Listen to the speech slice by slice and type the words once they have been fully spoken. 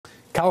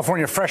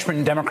California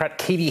freshman Democrat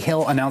Katie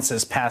Hill announced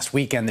this past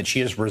weekend that she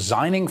is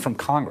resigning from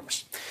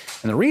Congress.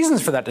 And the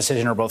reasons for that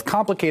decision are both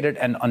complicated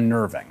and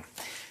unnerving.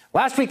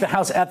 Last week, the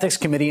House Ethics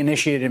Committee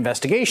initiated an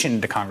investigation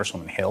into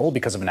Congresswoman Hill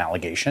because of an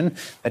allegation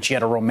that she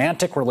had a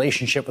romantic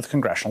relationship with a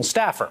congressional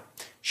staffer.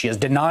 She has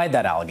denied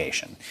that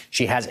allegation.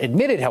 She has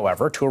admitted,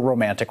 however, to a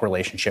romantic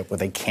relationship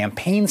with a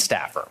campaign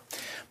staffer.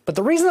 But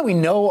the reason that we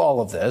know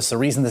all of this, the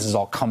reason this has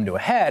all come to a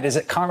head, is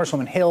that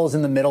Congresswoman Hill is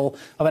in the middle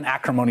of an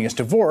acrimonious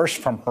divorce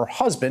from her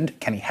husband,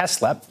 Kenny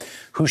Heslop,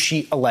 who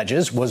she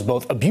alleges was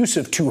both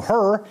abusive to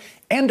her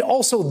and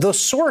also the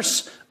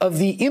source of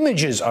the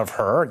images of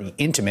her, the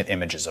intimate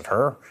images of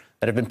her,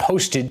 that have been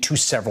posted to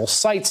several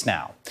sites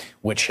now,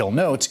 which Hill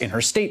notes in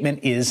her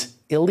statement is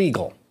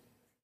illegal.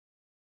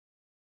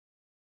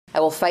 I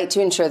will fight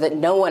to ensure that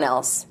no one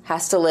else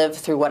has to live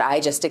through what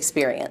I just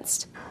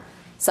experienced.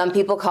 Some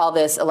people call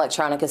this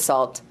electronic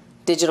assault,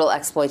 digital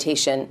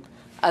exploitation.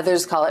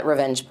 Others call it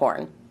revenge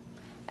porn.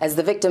 As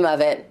the victim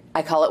of it,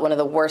 I call it one of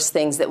the worst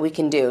things that we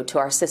can do to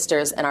our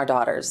sisters and our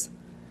daughters.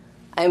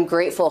 I am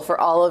grateful for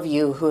all of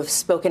you who have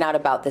spoken out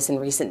about this in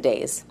recent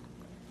days.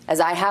 As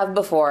I have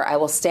before, I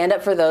will stand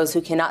up for those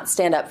who cannot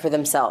stand up for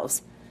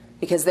themselves,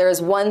 because there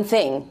is one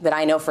thing that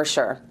I know for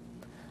sure.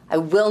 I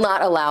will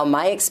not allow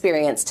my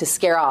experience to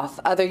scare off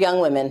other young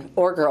women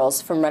or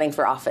girls from running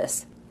for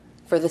office.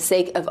 For the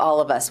sake of all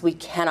of us, we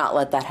cannot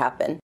let that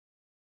happen.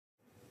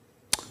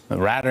 The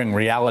rattling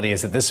reality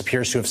is that this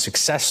appears to have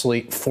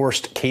successfully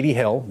forced Katie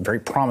Hill, a very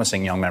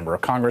promising young member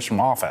of Congress,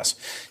 from office.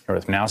 Here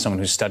with now someone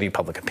who's studied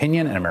public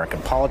opinion and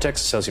American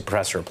politics, associate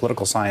professor of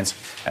political science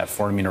at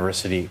Fordham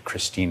University,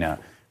 Christina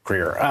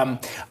Greer.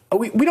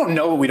 We don't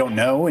know what we don't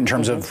know in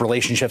terms of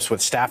relationships with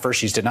staffers.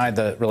 She's denied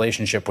the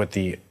relationship with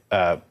the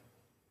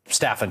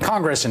staff in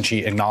Congress, and she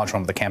acknowledged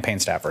one with the campaign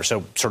staffer.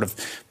 So sort of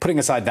putting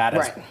aside that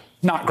as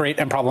not great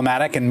and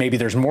problematic, and maybe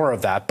there's more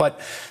of that. But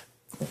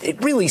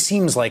it really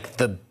seems like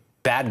the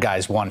bad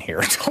guys won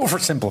here, to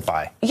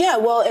oversimplify. Yeah,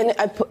 well,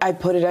 and I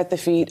put it at the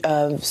feet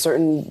of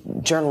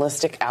certain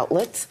journalistic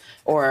outlets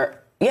or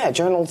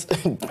journals.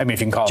 I mean, if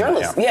you can call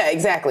journalists. them that, yeah,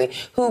 exactly.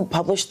 Who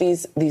publish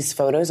these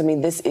photos? I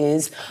mean, this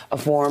is a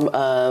form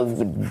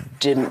of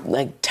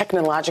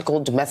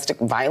technological domestic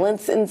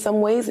violence in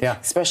some ways,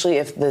 especially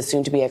if the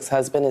soon-to-be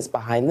ex-husband is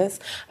behind this.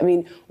 I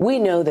mean, we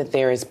know that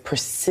there is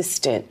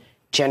persistent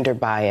gender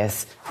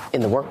bias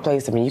in the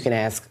workplace. I mean, you can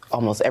ask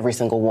almost every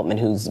single woman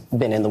who's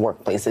been in the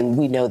workplace, and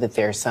we know that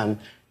there's some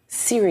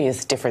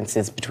serious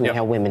differences between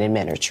how women and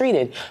men are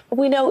treated. But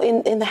we know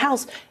in the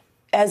House,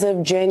 as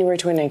of January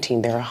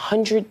 2019, there are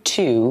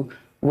 102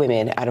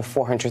 women out of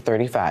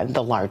 435,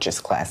 the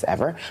largest class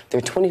ever. There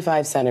are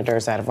 25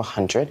 senators out of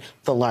 100,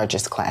 the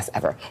largest class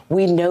ever.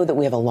 We know that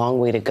we have a long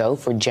way to go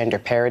for gender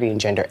parity and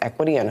gender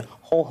equity on a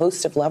whole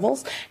host of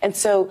levels. And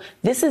so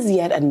this is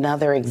yet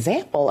another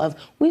example of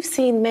we've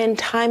seen men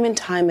time and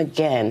time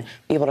again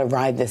be able to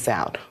ride this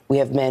out. We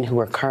have men who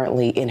are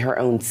currently in her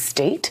own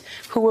state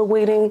who are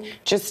waiting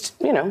just,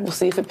 we'll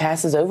see if it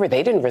passes over.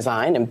 They didn't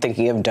resign. I'm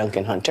thinking of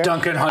Duncan Hunter.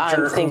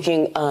 I'm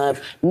thinking of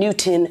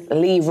Newton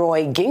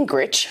Leroy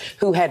Gingrich,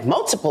 who had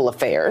multiple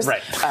affairs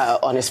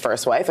on his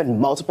first wife and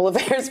multiple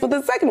affairs with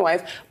his second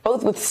wife,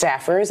 both with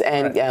staffers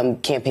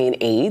and campaign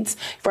aides,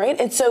 right?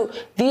 And so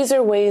these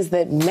are ways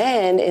that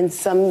men in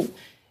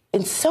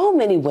so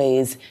many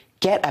ways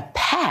get a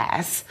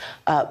pass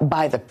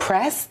by the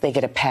press. They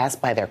get a pass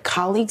by their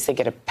colleagues. They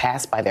get a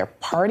pass by their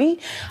party.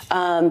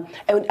 And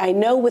I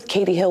know with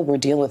Katie Hill, we're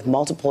dealing with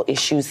multiple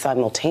issues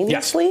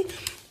simultaneously,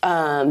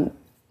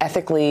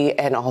 ethically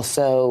and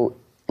also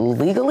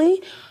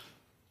legally.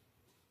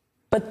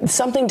 But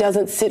something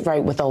doesn't sit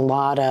right with a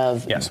lot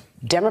of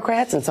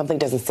Democrats, and something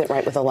doesn't sit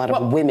right with a lot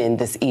of women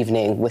this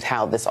evening with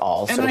how this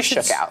all sort of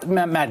shook out.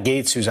 Matt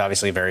Gaetz, who's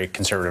obviously a very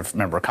conservative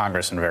member of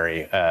Congress and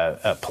very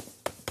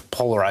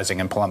polarizing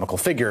and polemical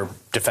figure,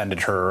 defended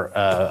her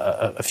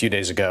a few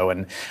days ago.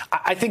 And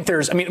I think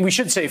we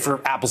should say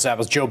for apples to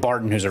apples, Joe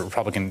Barton, who's a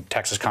Republican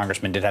Texas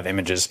congressman, did have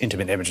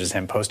intimate images of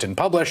him posted and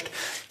published.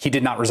 He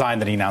did not resign,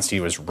 that he announced he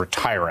was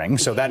retiring.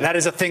 So that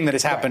is a thing that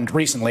has happened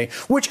recently,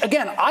 which,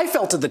 again, I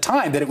felt at the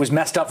time that it was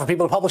messed up for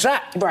people to publish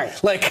that.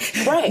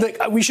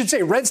 Like, we should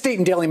say Red State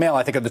and Daily Mail,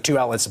 I think, are the two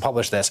outlets to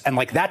publish this. And,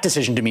 that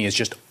decision to me is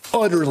just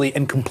utterly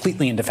and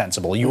completely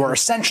indefensible. You are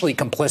essentially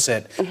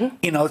complicit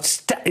in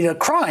a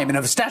crime, in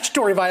a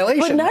statutory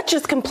violation. But not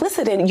just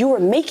complicit in, you are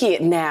making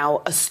it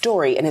now a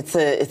story, and it's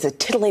a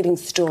titillating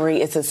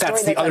story. It's a story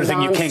that's the other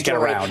thing you can't get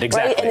around.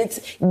 Exactly.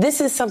 Right? And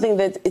this is something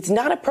that it's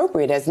not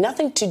appropriate. It has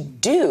nothing to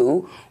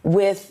do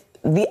with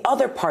the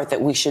other part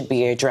that we should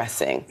be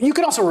addressing. You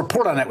can also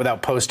report on it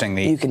without posting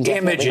the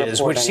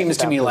images, which seems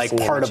to me like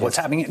part of what's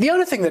happening. The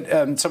other thing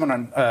that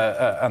someone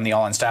on the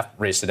All-In staff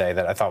raised today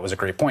that I thought was a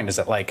great point is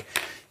that,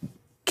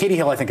 Katie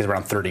Hill, I think, is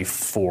around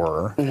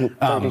 34.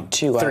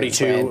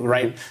 32,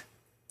 right?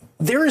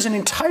 There is an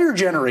entire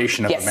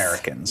generation of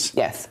Americans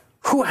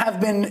who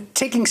have been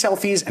taking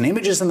selfies and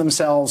images of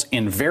themselves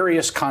in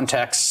various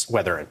contexts,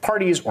 whether at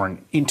parties or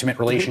in intimate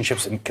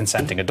relationships and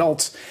consenting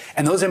adults.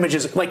 And those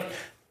images,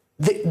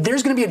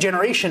 there's going to be a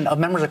generation of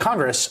members of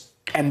Congress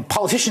and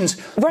politicians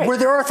where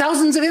there are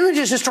thousands of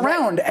images just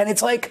around. And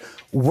it's like,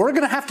 we're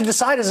going to have to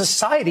decide as a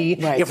society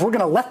if we're going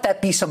to let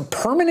that be some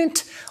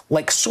permanent,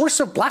 like, source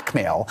of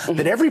blackmail,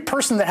 that every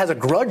person that has a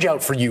grudge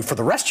out for you for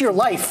the rest of your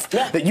life,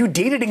 that you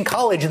dated in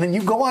college and then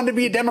you go on to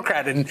be a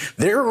Democrat and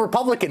they're a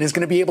Republican, is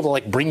going to be able to,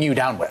 like, bring you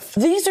down with.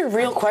 These are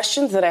real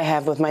questions that I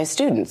have with my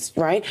students,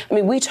 right? I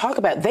mean, we talk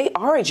about, they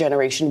are a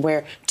generation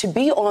where to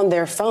be on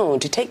their phone,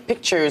 to take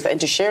pictures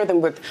and to share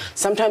them with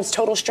sometimes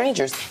total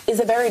strangers is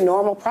a very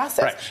normal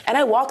process. And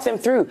I walk them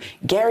through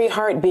Gary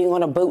Hart being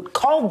on a boat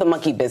called the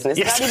Monkey Business,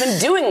 not even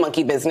doing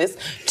monkey business,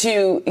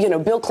 to, you know,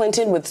 Bill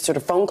Clinton with sort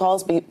of phone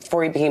calls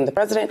before he became the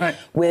president,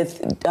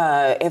 with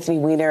Anthony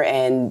Weiner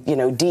and, you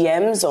know,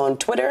 DMs on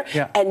Twitter.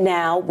 And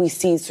now we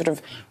see sort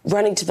of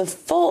running to the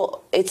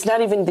full, it's not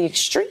even the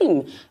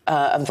extreme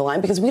of the line,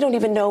 because we don't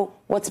even know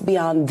what's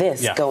beyond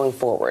this going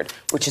forward,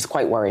 which is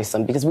quite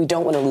worrisome, because we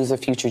don't want to lose a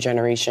future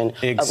generation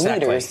of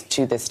leaders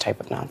to this type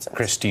of nonsense.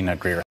 Christina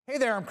Greer. Hey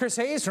there, I'm Chris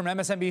Hayes from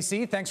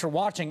MSNBC. Thanks for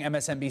watching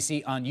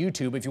MSNBC on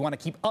YouTube. If you want to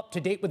keep up to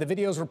date with the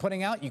videos we're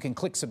putting out, you can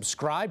click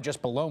subscribe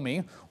just below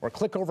me, or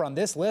click over on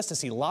this list to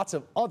see lots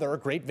of other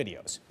great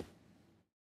videos.